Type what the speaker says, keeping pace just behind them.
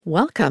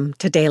Welcome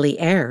to Daily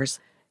Airs.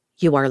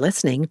 You are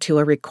listening to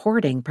a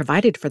recording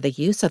provided for the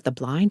use of the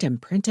blind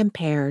and print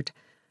impaired.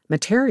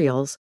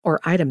 Materials or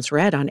items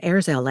read on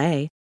Airs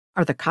LA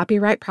are the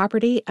copyright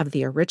property of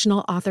the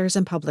original authors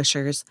and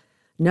publishers.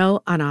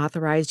 No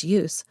unauthorized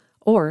use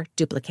or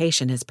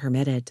duplication is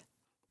permitted.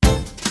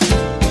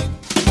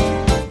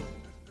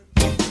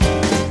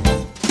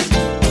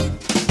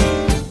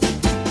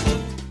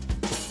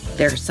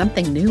 There's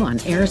something new on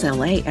Airs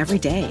LA every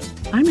day.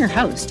 I'm your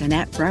host,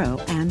 Annette,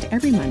 and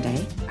every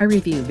Monday, I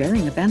review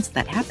varying events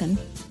that happen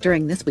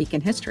during this week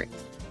in history.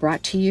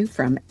 Brought to you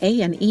from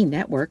A&E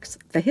Networks,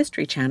 the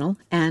History Channel,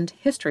 and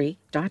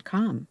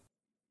History.com.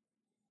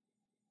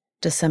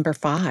 December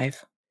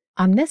 5.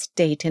 On this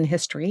date in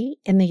history,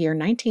 in the year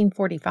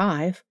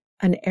 1945,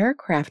 an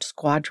aircraft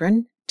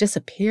squadron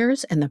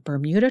disappears in the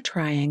Bermuda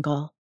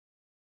Triangle.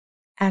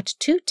 At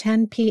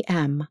 2:10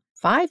 p.m.,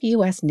 5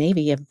 U.S.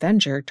 Navy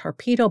Avenger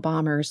torpedo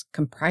bombers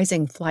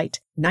comprising Flight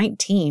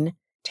 19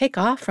 take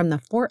off from the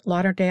Fort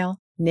Lauderdale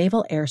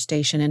Naval Air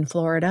Station in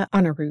Florida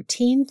on a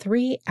routine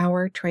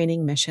 3-hour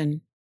training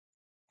mission.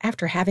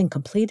 After having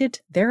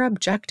completed their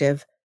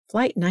objective,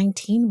 Flight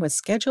 19 was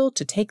scheduled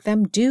to take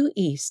them due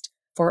east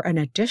for an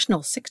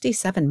additional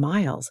 67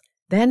 miles,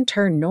 then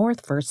turn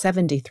north for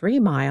 73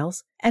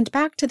 miles, and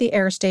back to the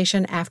air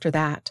station after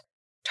that,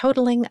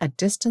 totaling a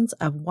distance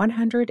of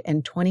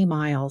 120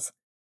 miles.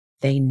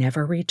 They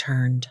never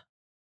returned.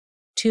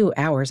 2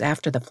 hours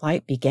after the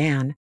flight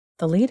began,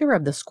 the leader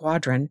of the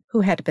squadron,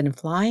 who had been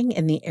flying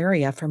in the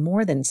area for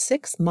more than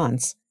 6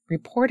 months,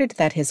 reported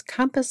that his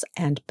compass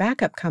and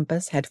backup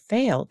compass had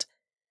failed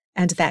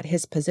and that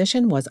his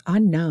position was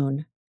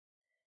unknown.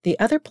 The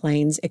other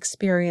planes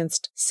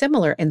experienced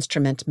similar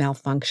instrument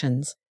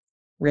malfunctions.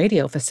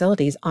 Radio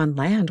facilities on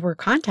land were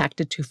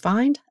contacted to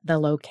find the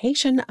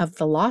location of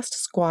the lost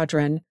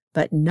squadron,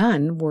 but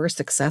none were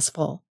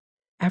successful.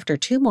 After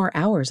 2 more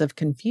hours of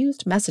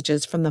confused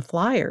messages from the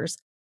flyers,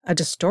 a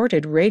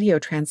distorted radio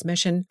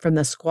transmission from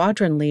the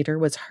squadron leader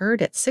was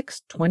heard at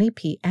 6:20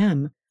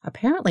 p.m.,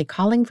 apparently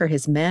calling for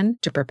his men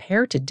to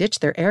prepare to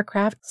ditch their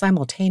aircraft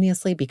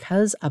simultaneously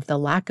because of the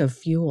lack of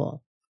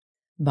fuel.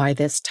 By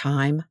this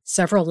time,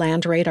 several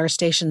land radar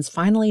stations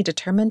finally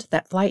determined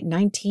that Flight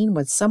 19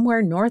 was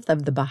somewhere north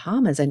of the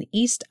Bahamas and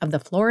east of the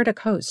Florida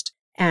coast,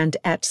 and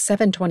at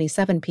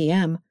 7:27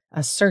 p.m.,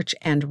 a search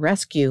and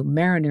rescue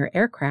Mariner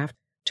aircraft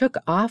took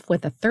off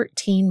with a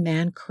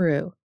 13-man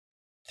crew.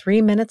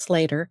 3 minutes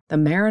later, the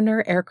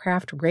Mariner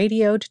aircraft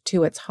radioed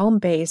to its home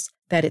base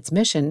that its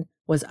mission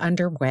was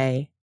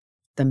underway.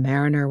 The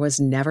Mariner was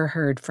never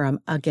heard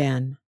from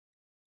again.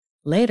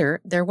 Later,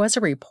 there was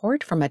a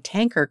report from a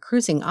tanker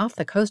cruising off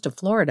the coast of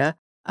Florida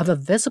of a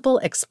visible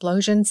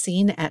explosion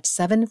seen at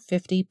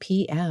 7:50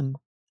 p.m.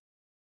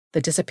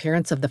 The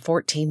disappearance of the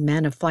 14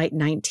 men of Flight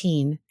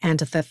 19 and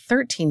the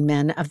 13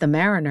 men of the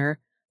Mariner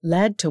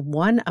led to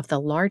one of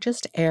the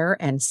largest air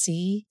and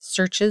sea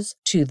searches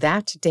to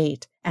that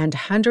date, and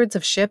hundreds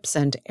of ships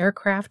and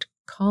aircraft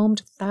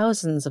combed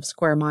thousands of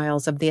square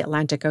miles of the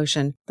Atlantic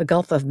Ocean, the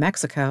Gulf of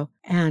Mexico,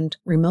 and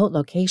remote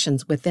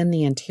locations within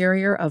the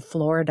interior of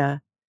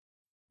Florida.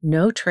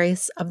 No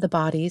trace of the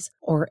bodies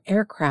or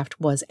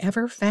aircraft was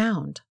ever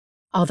found,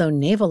 although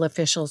naval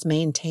officials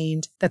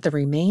maintained that the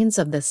remains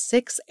of the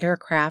 6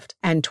 aircraft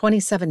and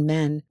 27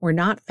 men were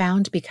not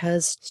found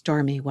because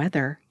stormy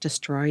weather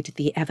destroyed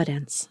the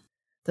evidence.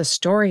 The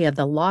story of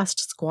the lost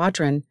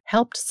squadron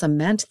helped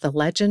cement the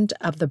legend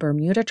of the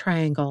Bermuda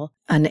Triangle,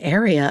 an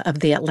area of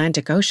the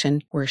Atlantic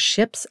Ocean where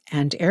ships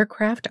and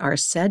aircraft are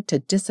said to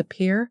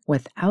disappear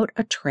without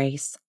a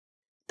trace.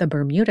 The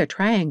Bermuda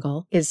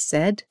Triangle is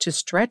said to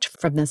stretch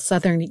from the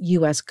southern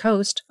U.S.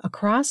 coast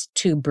across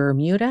to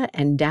Bermuda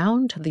and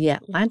down to the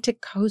Atlantic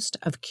coast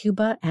of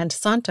Cuba and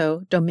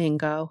Santo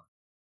Domingo.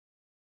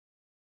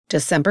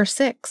 December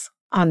 6.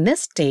 On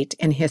this date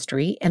in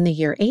history, in the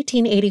year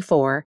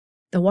 1884,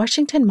 the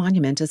Washington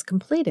Monument is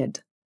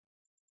completed.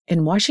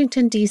 In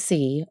Washington,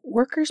 D.C.,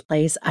 workers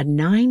place a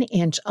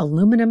 9-inch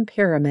aluminum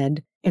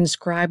pyramid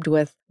inscribed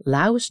with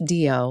Laus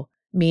Deo,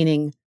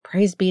 meaning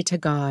Praise be to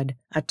God,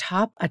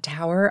 atop a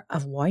tower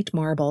of white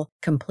marble,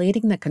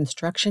 completing the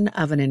construction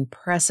of an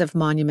impressive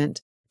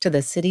monument to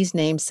the city's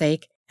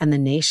namesake and the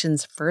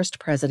nation's first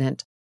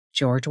president,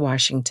 George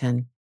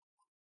Washington.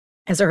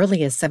 As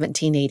early as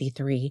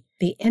 1783,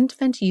 the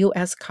infant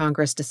U.S.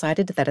 Congress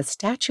decided that a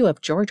statue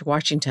of George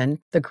Washington,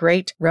 the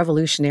great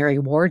Revolutionary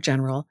War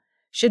general,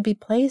 should be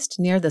placed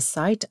near the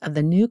site of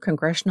the new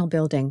congressional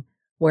building,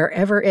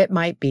 wherever it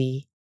might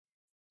be.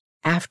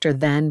 After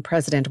then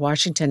President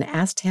Washington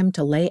asked him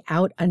to lay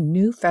out a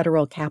new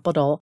federal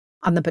capitol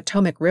on the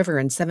Potomac River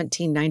in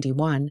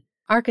 1791,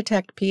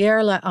 architect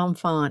Pierre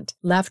L'Enfant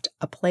left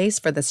a place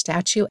for the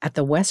statue at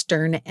the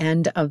western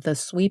end of the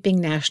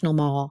sweeping National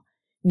Mall,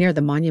 near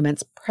the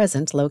monument's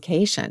present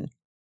location.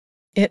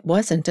 It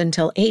wasn't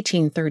until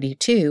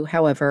 1832,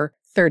 however,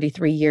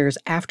 33 years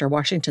after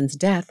Washington's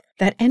death,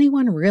 that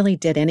anyone really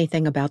did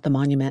anything about the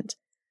monument.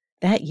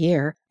 That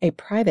year, a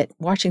private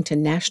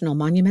Washington National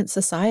Monument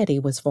Society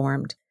was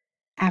formed.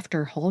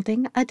 After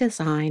holding a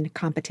design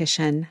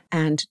competition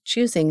and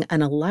choosing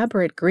an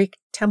elaborate Greek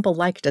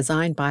temple-like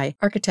design by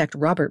architect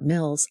Robert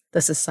Mills,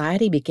 the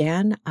Society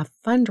began a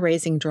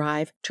fundraising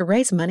drive to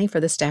raise money for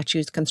the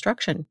statue's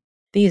construction.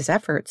 These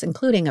efforts,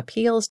 including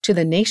appeals to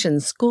the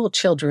nation's school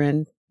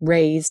children,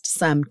 raised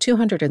some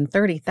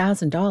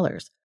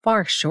 $230,000,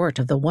 far short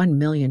of the $1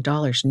 million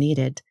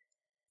needed.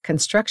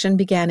 Construction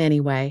began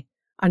anyway.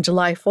 On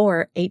July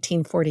 4,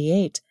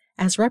 1848,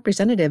 as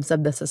representatives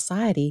of the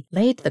Society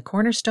laid the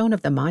cornerstone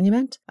of the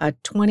monument, a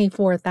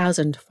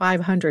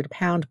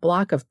 24,500-pound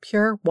block of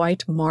pure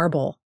white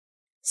marble.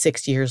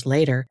 6 years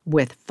later,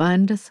 with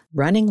funds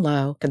running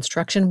low,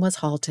 construction was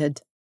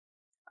halted.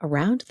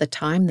 Around the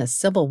time the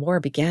Civil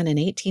War began in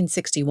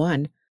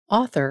 1861,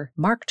 author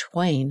Mark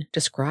Twain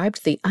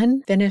described the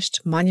unfinished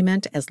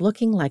monument as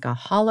looking like a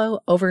hollow,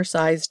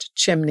 oversized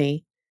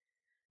chimney.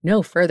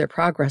 No further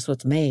progress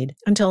was made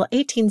until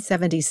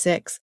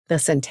 1876, the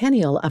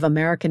centennial of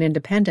American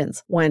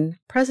independence, when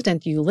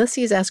President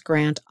Ulysses S.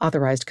 Grant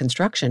authorized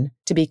construction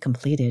to be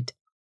completed.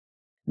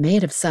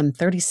 Made of some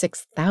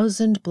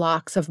 36,000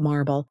 blocks of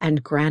marble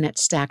and granite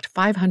stacked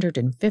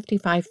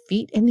 555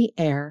 feet in the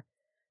air,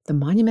 the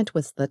monument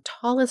was the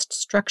tallest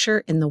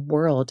structure in the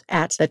world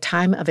at the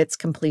time of its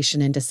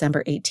completion in December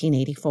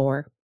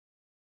 1884.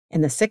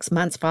 In the 6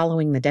 months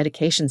following the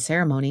dedication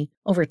ceremony,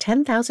 over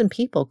 10,000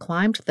 people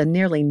climbed the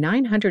nearly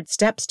 900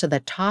 steps to the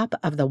top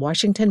of the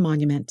Washington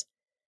Monument.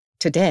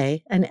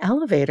 Today, an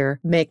elevator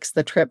makes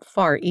the trip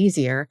far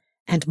easier,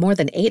 and more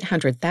than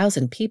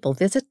 800,000 people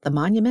visit the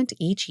monument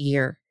each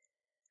year.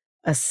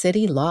 A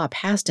city law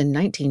passed in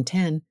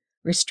 1910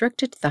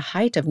 restricted the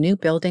height of new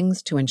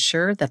buildings to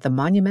ensure that the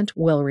monument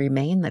will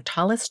remain the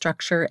tallest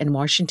structure in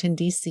Washington,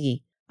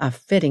 D.C., a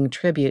fitting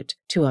tribute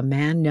to a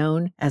man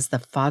known as the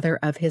father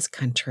of his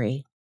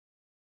country.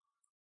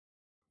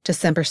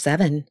 December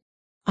 7.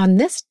 On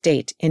this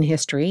date in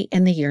history,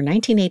 in the year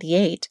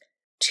 1988,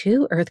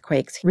 2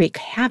 earthquakes wreak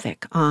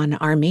havoc on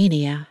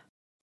Armenia.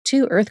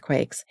 2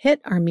 earthquakes hit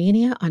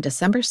Armenia on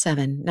December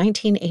 7,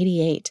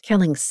 1988,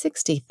 killing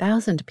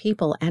 60,000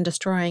 people and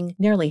destroying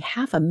nearly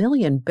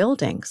 500,000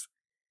 buildings.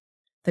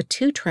 The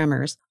 2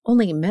 tremors,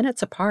 only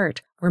minutes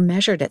apart, were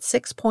measured at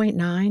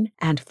 6.9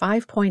 and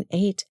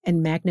 5.8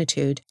 in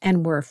magnitude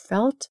and were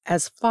felt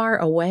as far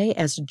away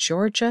as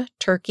Georgia,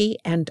 Turkey,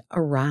 and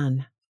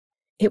Iran.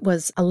 It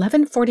was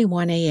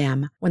 11:41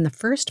 a.m. when the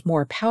first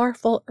more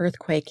powerful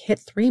earthquake hit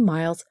 3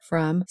 miles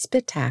from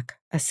Spitak,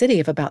 a city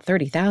of about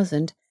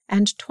 30,000,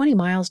 and 20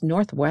 miles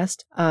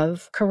northwest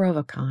of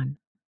Korovakan.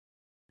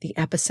 The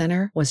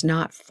epicenter was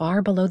not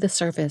far below the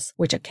surface,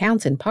 which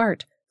accounts in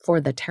part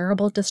for the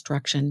terrible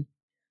destruction.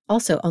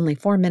 Also, only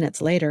 4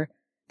 minutes later,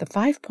 the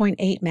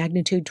 5.8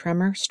 magnitude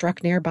tremor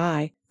struck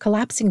nearby,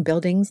 collapsing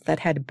buildings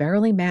that had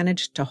barely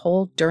managed to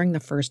hold during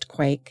the first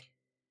quake.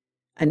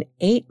 An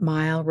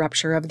 8-mile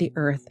rupture of the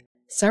earth,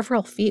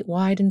 several feet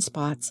wide in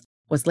spots,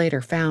 was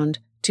later found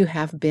to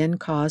have been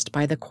caused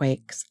by the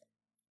quakes.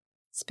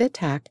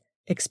 Spitak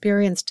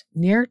experienced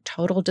near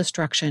total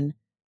destruction.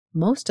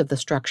 Most of the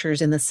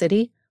structures in the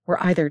city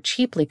were either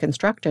cheaply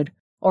constructed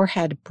or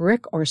had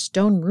brick or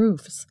stone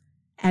roofs,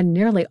 and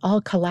nearly all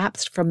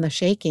collapsed from the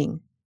shaking.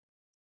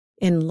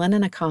 In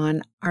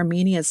Leninakan,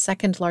 Armenia's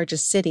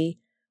second-largest city,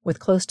 with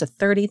close to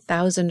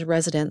 30,000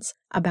 residents,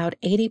 about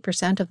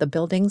 80% of the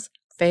buildings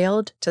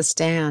failed to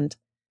stand.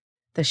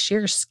 The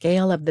sheer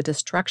scale of the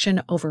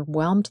destruction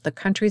overwhelmed the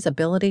country's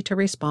ability to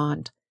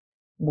respond.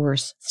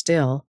 Worse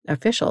still,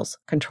 officials,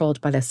 controlled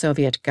by the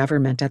Soviet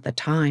government at the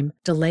time,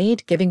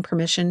 delayed giving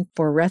permission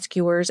for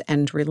rescuers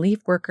and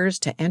relief workers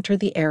to enter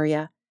the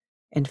area.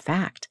 In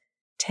fact,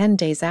 10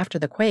 days after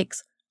the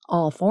quakes,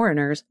 all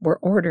foreigners were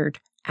ordered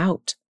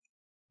out.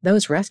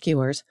 Those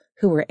rescuers,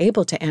 who were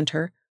able to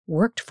enter,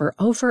 worked for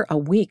over a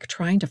week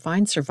trying to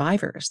find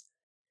survivors.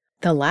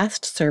 The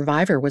last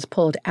survivor was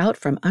pulled out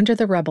from under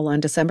the rubble on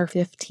December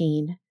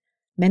 15.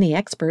 Many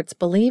experts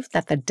believe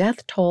that the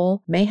death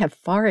toll may have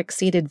far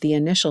exceeded the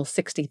initial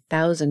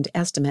 60,000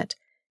 estimate,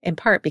 in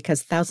part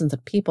because thousands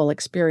of people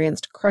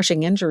experienced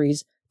crushing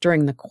injuries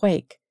during the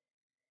quake.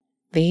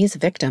 These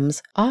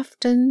victims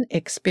often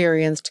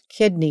experienced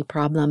kidney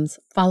problems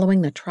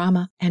following the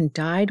trauma and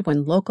died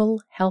when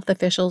local health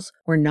officials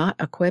were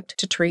not equipped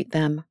to treat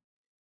them.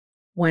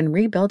 When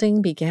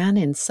rebuilding began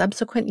in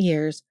subsequent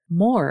years,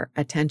 more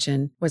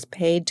attention was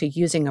paid to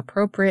using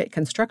appropriate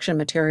construction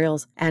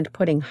materials and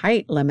putting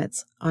height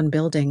limits on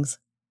buildings.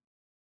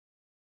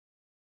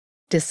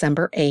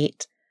 December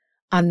 8.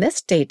 On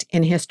this date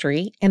in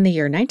history, in the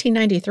year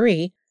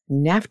 1993,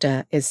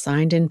 NAFTA is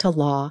signed into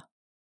law.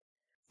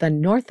 The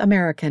North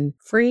American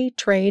Free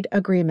Trade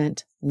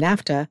Agreement,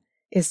 NAFTA,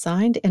 is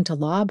signed into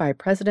law by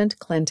President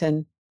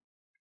Clinton.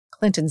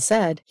 Clinton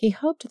said he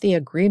hoped the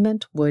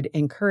agreement would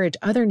encourage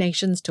other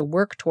nations to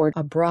work toward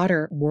a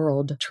broader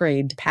world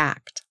trade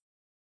pact.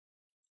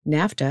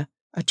 NAFTA,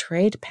 a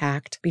trade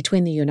pact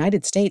between the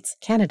United States,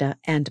 Canada,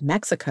 and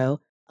Mexico,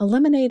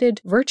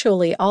 eliminated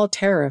virtually all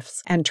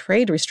tariffs and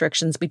trade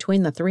restrictions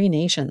between the 3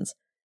 nations.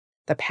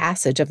 The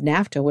passage of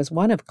NAFTA was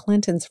one of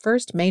Clinton's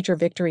first major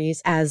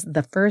victories as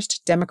the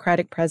first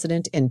Democratic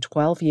president in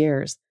 12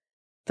 years,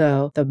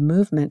 though the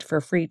movement for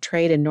free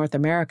trade in North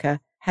America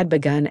had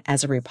begun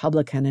as a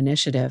Republican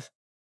initiative.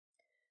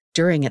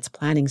 During its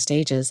planning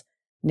stages,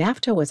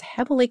 NAFTA was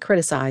heavily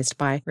criticized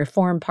by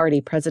Reform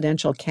Party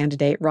presidential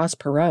candidate Ross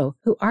Perot,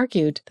 who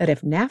argued that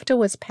if NAFTA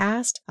was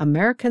passed,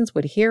 Americans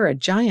would hear a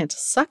giant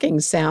sucking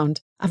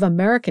sound of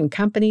American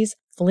companies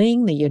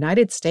fleeing the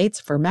United States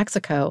for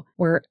Mexico,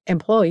 where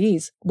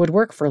employees would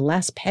work for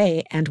less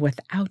pay and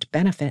without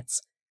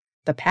benefits.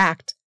 The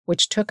pact,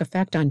 which took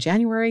effect on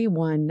January 1,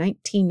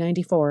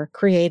 1994,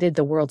 created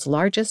the world's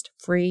largest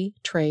free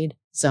trade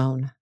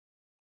zone.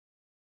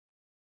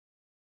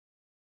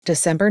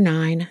 December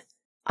 9.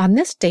 On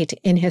this date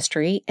in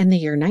history, in the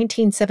year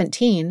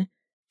 1917,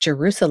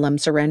 Jerusalem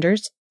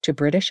surrenders to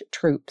British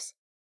troops.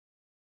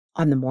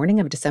 On the morning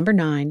of December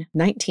 9,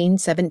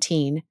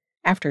 1917,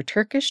 after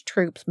Turkish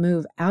troops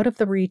move out of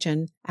the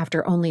region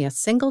after only a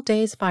single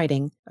day's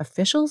fighting,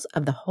 officials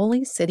of the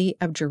Holy City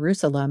of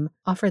Jerusalem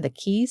offer the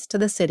keys to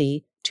the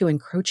city to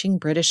encroaching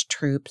British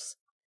troops.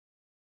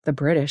 The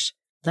British,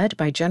 led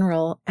by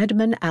General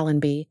Edmund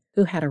Allenby,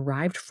 who had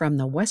arrived from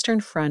the Western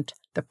Front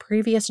the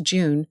previous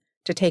June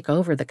to take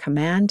over the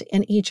command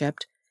in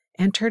Egypt,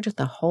 entered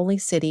the Holy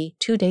City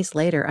 2 days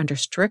later under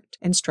strict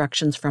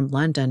instructions from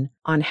London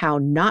on how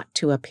not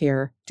to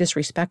appear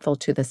disrespectful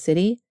to the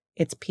city,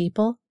 its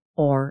people,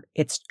 or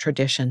its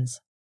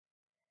traditions.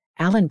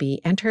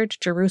 Allenby entered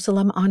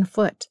Jerusalem on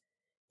foot,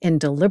 in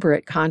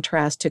deliberate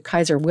contrast to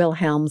Kaiser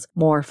Wilhelm's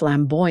more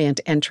flamboyant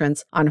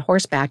entrance on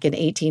horseback in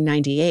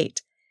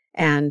 1898,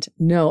 and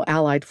no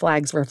Allied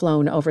flags were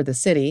flown over the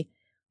city,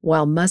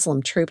 while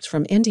Muslim troops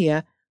from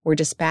India were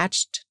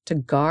dispatched to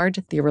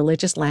guard the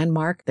religious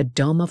landmark, the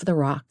Dome of the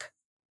Rock.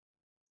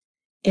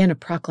 In a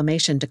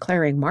proclamation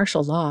declaring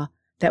martial law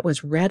that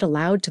was read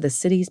aloud to the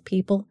city's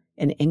people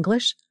in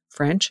English,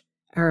 French,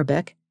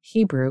 Arabic,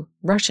 Hebrew,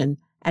 Russian,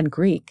 and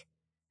Greek,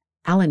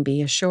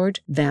 Allenby assured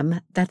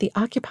them that the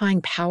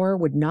occupying power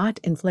would not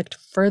inflict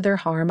further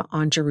harm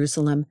on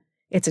Jerusalem,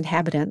 its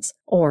inhabitants,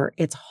 or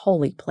its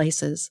holy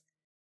places.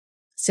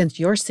 Since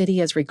your city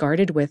is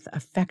regarded with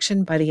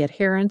affection by the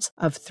adherents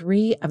of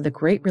 3 of the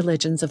great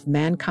religions of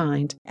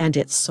mankind, and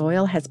its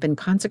soil has been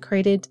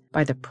consecrated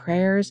by the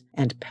prayers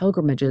and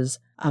pilgrimages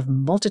of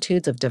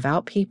multitudes of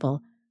devout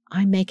people,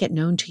 I make it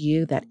known to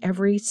you that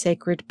every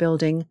sacred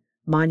building,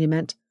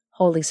 monument,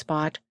 holy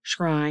spot,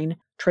 shrine,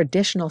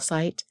 traditional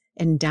site,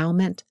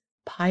 endowment,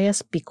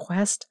 pious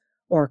bequest,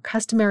 or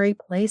customary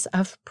place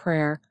of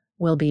prayer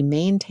will be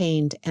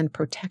maintained and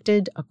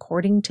protected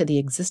according to the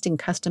existing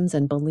customs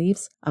and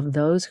beliefs of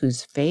those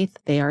whose faith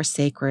they are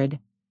sacred.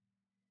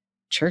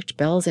 Church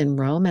bells in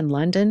Rome and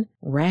London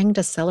rang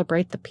to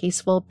celebrate the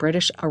peaceful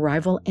British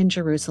arrival in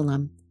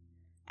Jerusalem.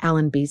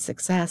 Allenby's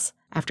success,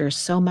 after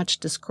so much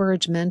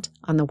discouragement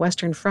on the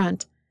Western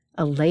Front,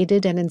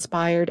 elated and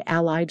inspired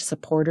Allied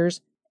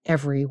supporters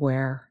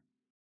everywhere.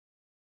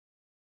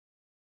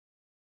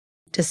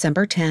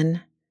 December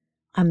 10.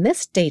 On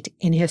this date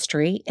in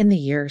history, in the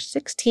year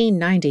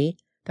 1690,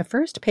 the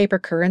first paper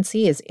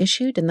currency is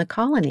issued in the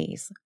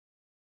colonies.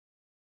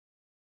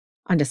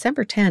 On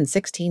December 10,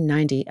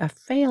 1690, a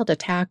failed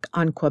attack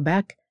on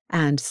Quebec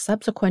and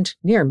subsequent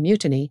near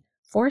mutiny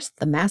forced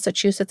the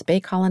Massachusetts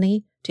Bay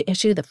Colony to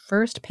issue the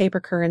first paper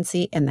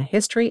currency in the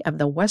history of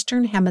the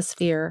Western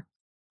Hemisphere.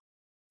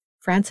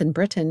 France and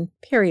Britain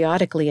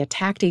periodically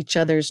attacked each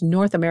other's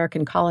North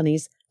American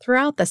colonies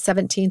throughout the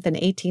 17th and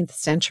 18th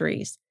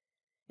centuries.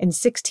 In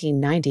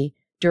 1690,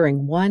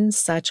 during one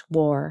such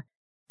war,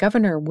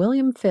 Governor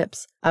William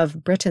Phips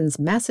of Britain's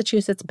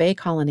Massachusetts Bay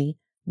Colony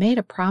made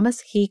a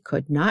promise he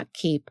could not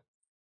keep.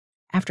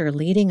 After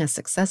leading a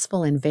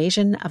successful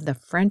invasion of the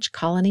French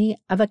colony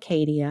of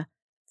Acadia,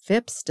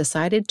 Phips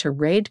decided to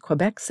raid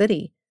Quebec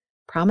City,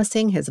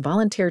 promising his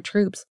volunteer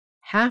troops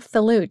half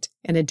the loot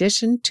in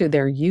addition to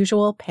their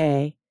usual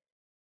pay.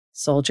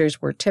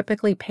 Soldiers were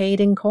typically paid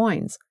in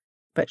coins,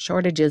 but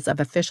shortages of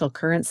official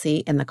currency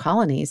in the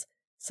colonies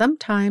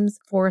sometimes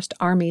forced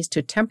armies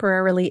to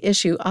temporarily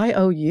issue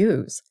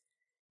IOUs.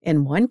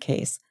 In one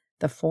case,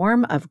 the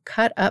form of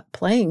cut-up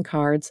playing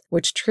cards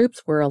which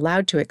troops were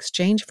allowed to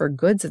exchange for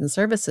goods and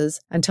services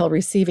until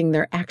receiving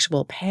their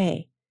actual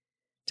pay.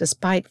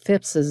 Despite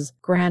Phipps's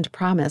grand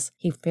promise,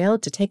 he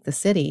failed to take the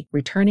city,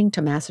 returning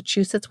to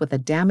Massachusetts with a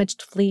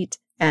damaged fleet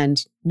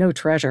and no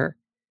treasure.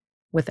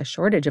 With a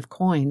shortage of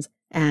coins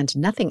and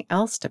nothing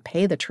else to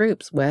pay the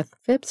troops with,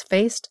 Phipps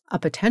faced a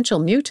potential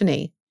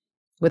mutiny.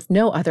 With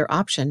no other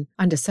option,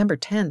 on December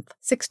 10,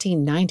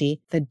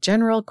 1690, the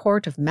General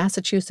Court of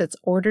Massachusetts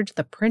ordered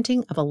the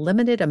printing of a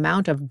limited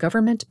amount of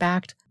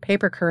government-backed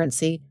paper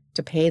currency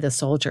to pay the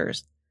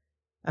soldiers.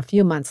 A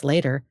few months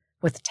later,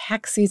 with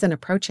tax season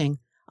approaching,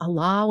 a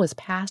law was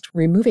passed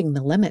removing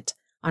the limit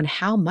on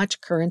how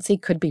much currency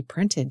could be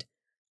printed,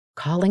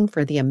 calling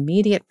for the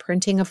immediate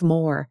printing of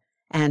more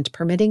and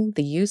permitting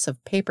the use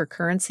of paper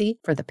currency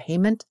for the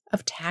payment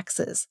of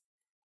taxes.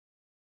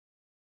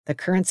 The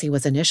currency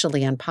was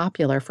initially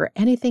unpopular for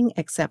anything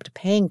except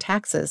paying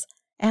taxes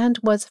and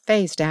was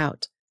phased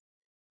out.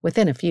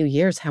 Within a few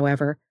years,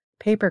 however,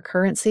 paper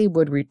currency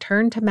would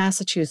return to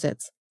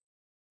Massachusetts.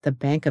 The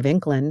Bank of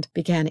England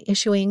began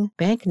issuing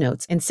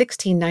banknotes in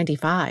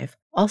 1695,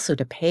 also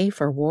to pay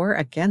for war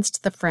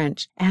against the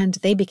French, and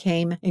they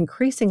became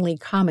increasingly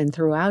common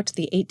throughout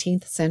the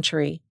 18th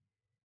century.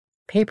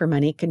 Paper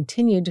money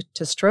continued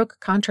to stoke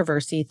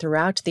controversy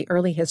throughout the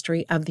early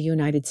history of the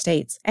United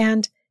States,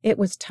 and it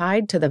was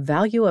tied to the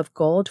value of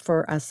gold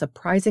for a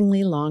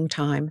surprisingly long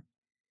time.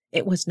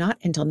 It was not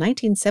until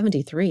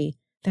 1973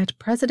 that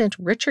President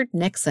Richard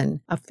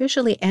Nixon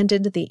officially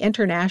ended the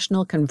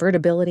international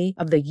convertibility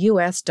of the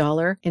U.S.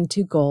 dollar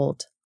into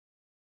gold.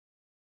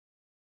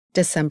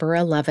 December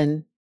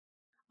 11.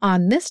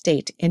 On this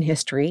date in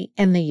history,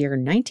 in the year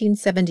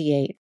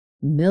 1978,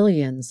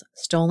 millions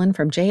stolen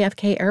from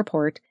JFK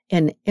Airport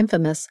in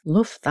infamous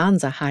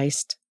Lufthansa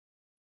heist.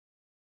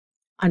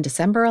 On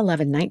December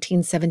 11,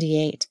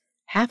 1978,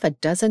 half a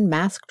dozen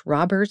masked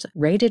robbers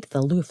raided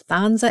the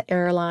Lufthansa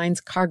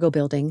Airlines cargo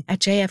building at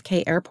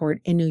JFK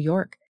Airport in New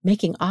York,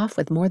 making off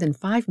with more than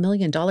 $5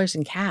 million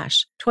in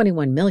cash,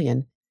 $21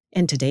 million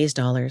in today's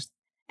dollars,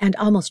 and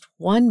almost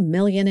 $1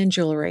 million in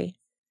jewelry.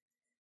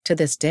 To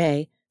this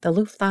day, the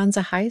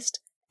Lufthansa heist,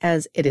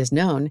 as it is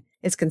known,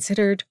 is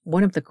considered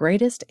one of the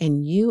greatest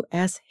in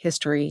U.S.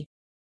 history.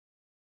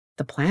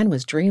 The plan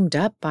was dreamed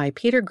up by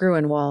Peter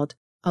Gruenwald,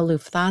 a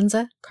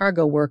Lufthansa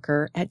cargo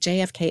worker at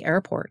JFK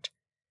Airport.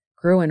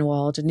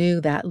 Gruenwald knew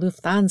that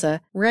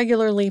Lufthansa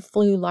regularly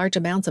flew large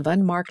amounts of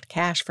unmarked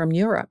cash from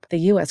Europe, the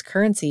U.S.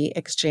 currency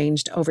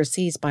exchanged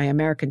overseas by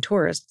American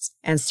tourists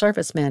and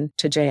servicemen,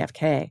 to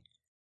JFK.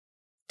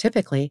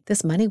 Typically,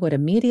 this money would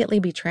immediately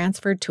be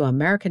transferred to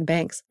American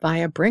banks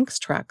via Brinks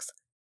trucks.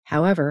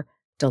 However,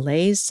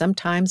 delays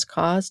sometimes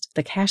caused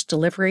the cash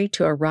delivery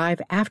to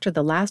arrive after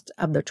the last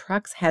of the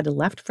trucks had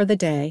left for the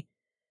day,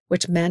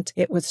 which meant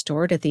it was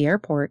stored at the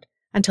airport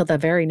until the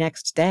very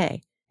next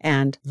day,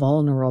 and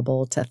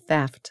vulnerable to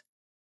theft.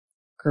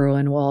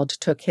 Gruenwald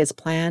took his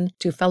plan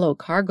to fellow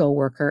cargo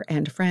worker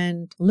and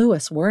friend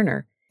Louis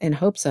Werner in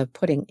hopes of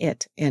putting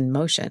it in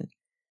motion.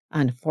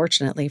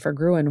 Unfortunately for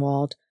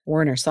Gruenwald,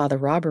 Werner saw the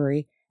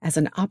robbery as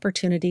an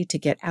opportunity to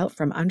get out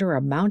from under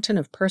a mountain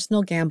of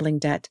personal gambling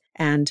debt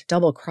and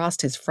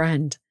double-crossed his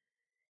friend.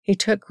 He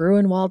took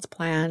Gruenwald's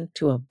plan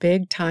to a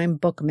big-time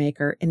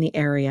bookmaker in the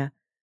area,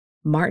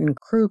 Martin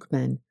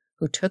Krugman,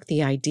 who took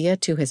the idea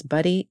to his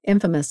buddy,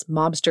 infamous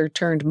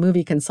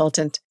mobster-turned-movie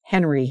consultant,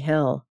 Henry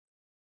Hill.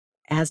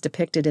 As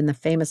depicted in the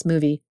famous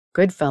movie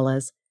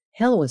Goodfellas,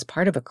 Hill was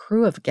part of a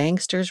crew of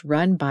gangsters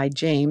run by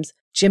James,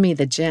 Jimmy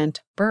the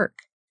Gent,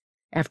 Burke.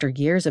 After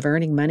years of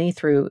earning money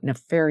through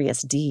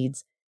nefarious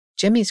deeds,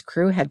 Jimmy's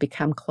crew had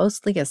become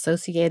closely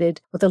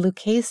associated with the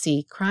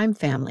Lucchese crime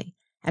family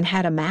and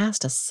had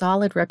amassed a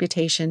solid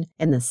reputation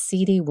in the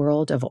seedy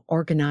world of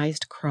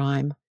organized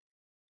crime.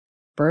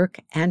 Burke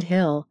and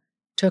Hill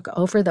took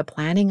over the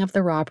planning of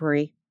the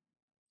robbery.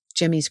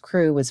 Jimmy's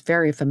crew was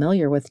very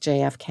familiar with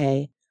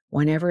JFK.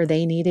 Whenever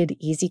they needed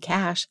easy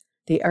cash,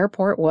 the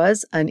airport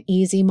was an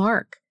easy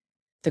mark.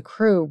 The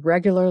crew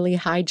regularly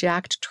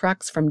hijacked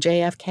trucks from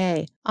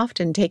JFK,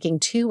 often taking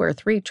 2 or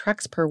 3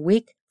 trucks per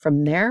week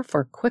from there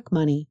for quick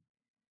money.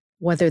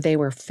 Whether they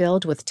were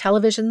filled with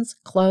televisions,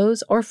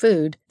 clothes, or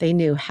food, they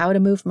knew how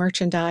to move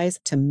merchandise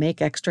to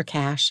make extra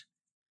cash.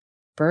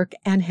 Burke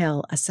and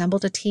Hill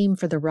assembled a team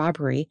for the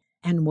robbery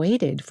and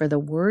waited for the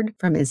word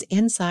from his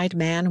inside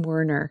man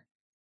Werner.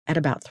 At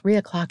about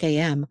 3:00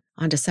 a.m.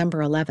 on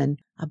December 11,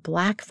 a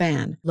black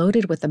van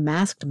loaded with the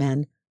masked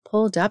men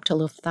pulled up to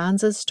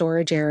Lufthansa's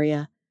storage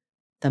area.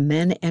 The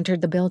men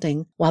entered the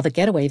building while the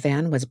getaway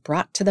van was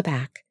brought to the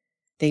back.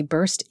 They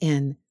burst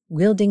in,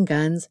 wielding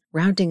guns,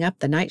 rounding up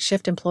the night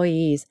shift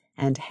employees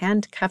and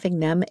handcuffing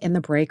them in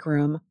the break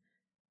room.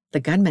 The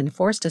gunmen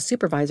forced a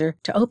supervisor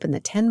to open the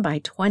 10 by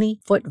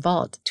 20-foot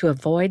vault to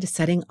avoid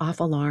setting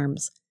off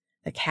alarms.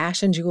 The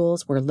cash and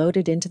jewels were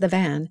loaded into the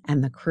van,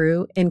 and the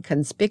crew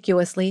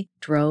inconspicuously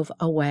drove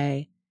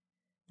away.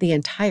 The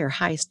entire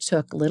heist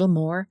took little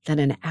more than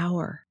an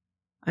hour.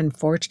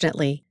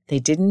 Unfortunately, they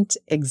didn't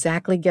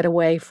exactly get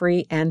away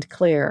free and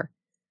clear.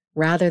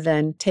 Rather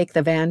than take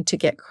the van to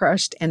get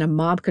crushed in a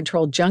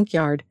mob-controlled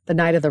junkyard the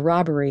night of the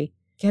robbery,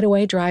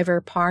 getaway driver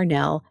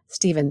Parnell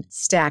Stephen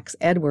Stax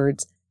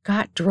Edwards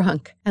got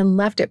drunk and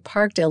left it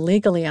parked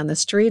illegally on the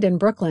street in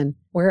Brooklyn,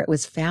 where it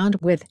was found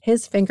with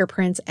his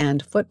fingerprints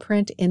and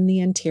footprint in the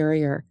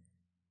interior.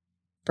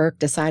 Burke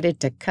decided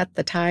to cut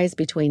the ties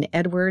between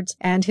Edwards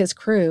and his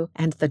crew,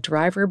 and the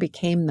driver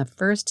became the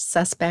first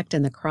suspect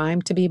in the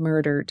crime to be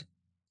murdered.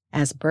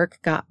 As Burke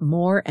got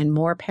more and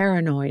more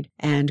paranoid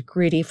and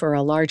greedy for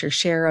a larger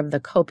share of the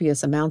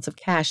copious amounts of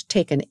cash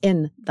taken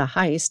in the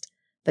heist,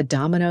 the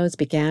dominoes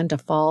began to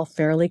fall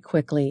fairly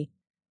quickly.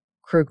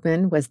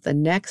 Krugman was the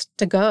next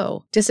to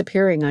go,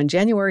 disappearing on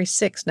January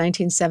 6,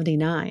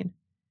 1979.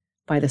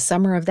 By the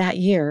summer of that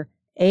year,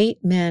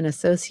 8 men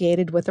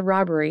associated with the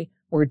robbery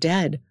were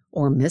dead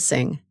or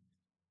missing.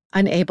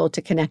 Unable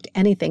to connect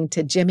anything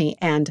to Jimmy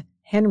and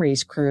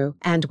Henry's crew,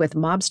 and with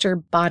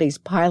mobster bodies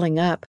piling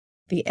up,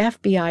 the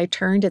FBI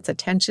turned its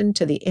attention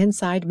to the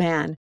inside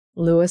man,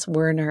 Louis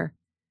Werner.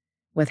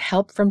 With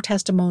help from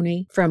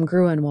testimony from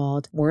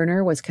Gruenwald,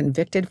 Werner was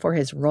convicted for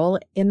his role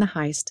in the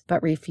heist,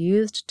 but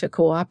refused to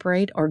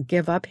cooperate or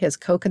give up his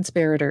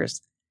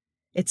co-conspirators.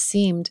 It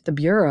seemed the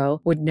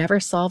Bureau would never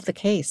solve the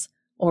case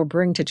or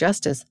bring to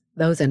justice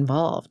those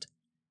involved.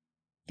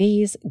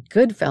 These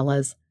good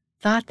fellas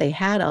thought they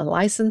had a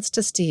license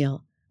to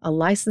steal, a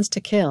license to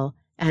kill,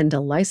 and a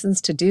license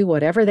to do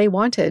whatever they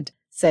wanted,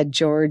 said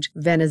George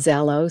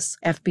Venizelos,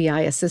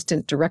 FBI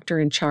Assistant Director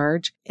in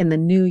Charge in the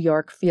New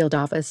York field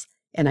office,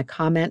 in a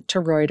comment to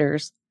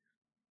Reuters.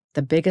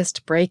 The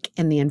biggest break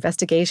in the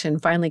investigation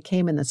finally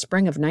came in the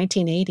spring of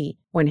 1980,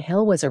 when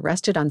Hill was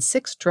arrested on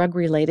 6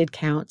 drug-related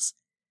counts.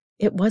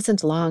 It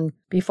wasn't long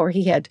before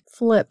he had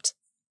flipped,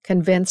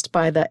 convinced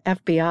by the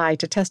FBI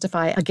to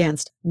testify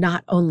against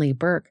not only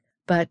Burke,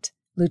 but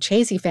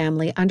Lucchese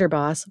family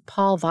underboss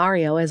Paul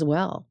Vario as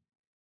well.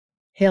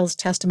 Hill's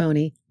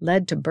testimony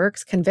led to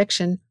Burke's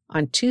conviction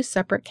on 2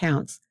 separate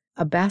counts,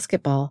 a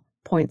basketball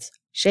points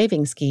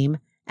shaving scheme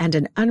and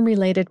an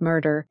unrelated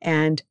murder,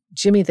 and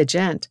Jimmy the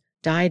Gent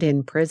died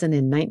in prison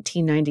in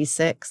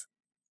 1996.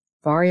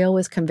 Vario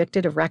was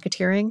convicted of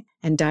racketeering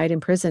and died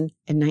in prison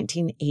in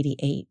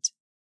 1988.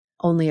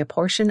 Only a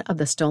portion of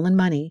the stolen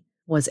money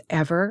was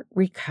ever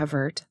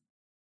recovered.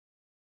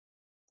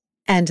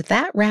 And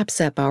that wraps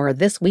up our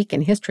This Week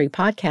in History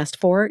podcast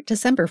for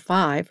December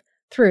 5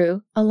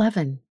 through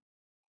 11.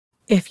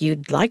 If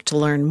you'd like to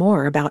learn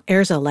more about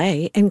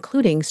Airzolet,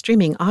 including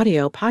streaming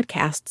audio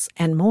podcasts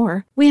and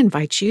more, we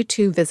invite you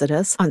to visit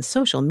us on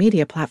social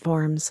media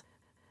platforms.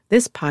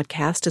 This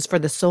podcast is for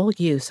the sole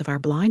use of our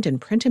blind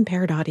and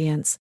print-impaired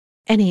audience.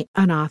 Any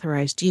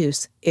unauthorized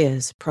use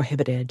is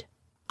prohibited.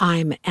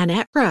 I'm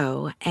Annette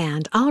Rowe,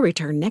 and I'll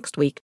return next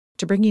week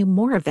to bring you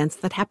more events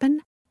that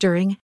happen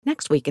during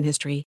Next Week in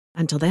History.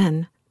 Until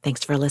then,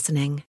 thanks for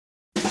listening.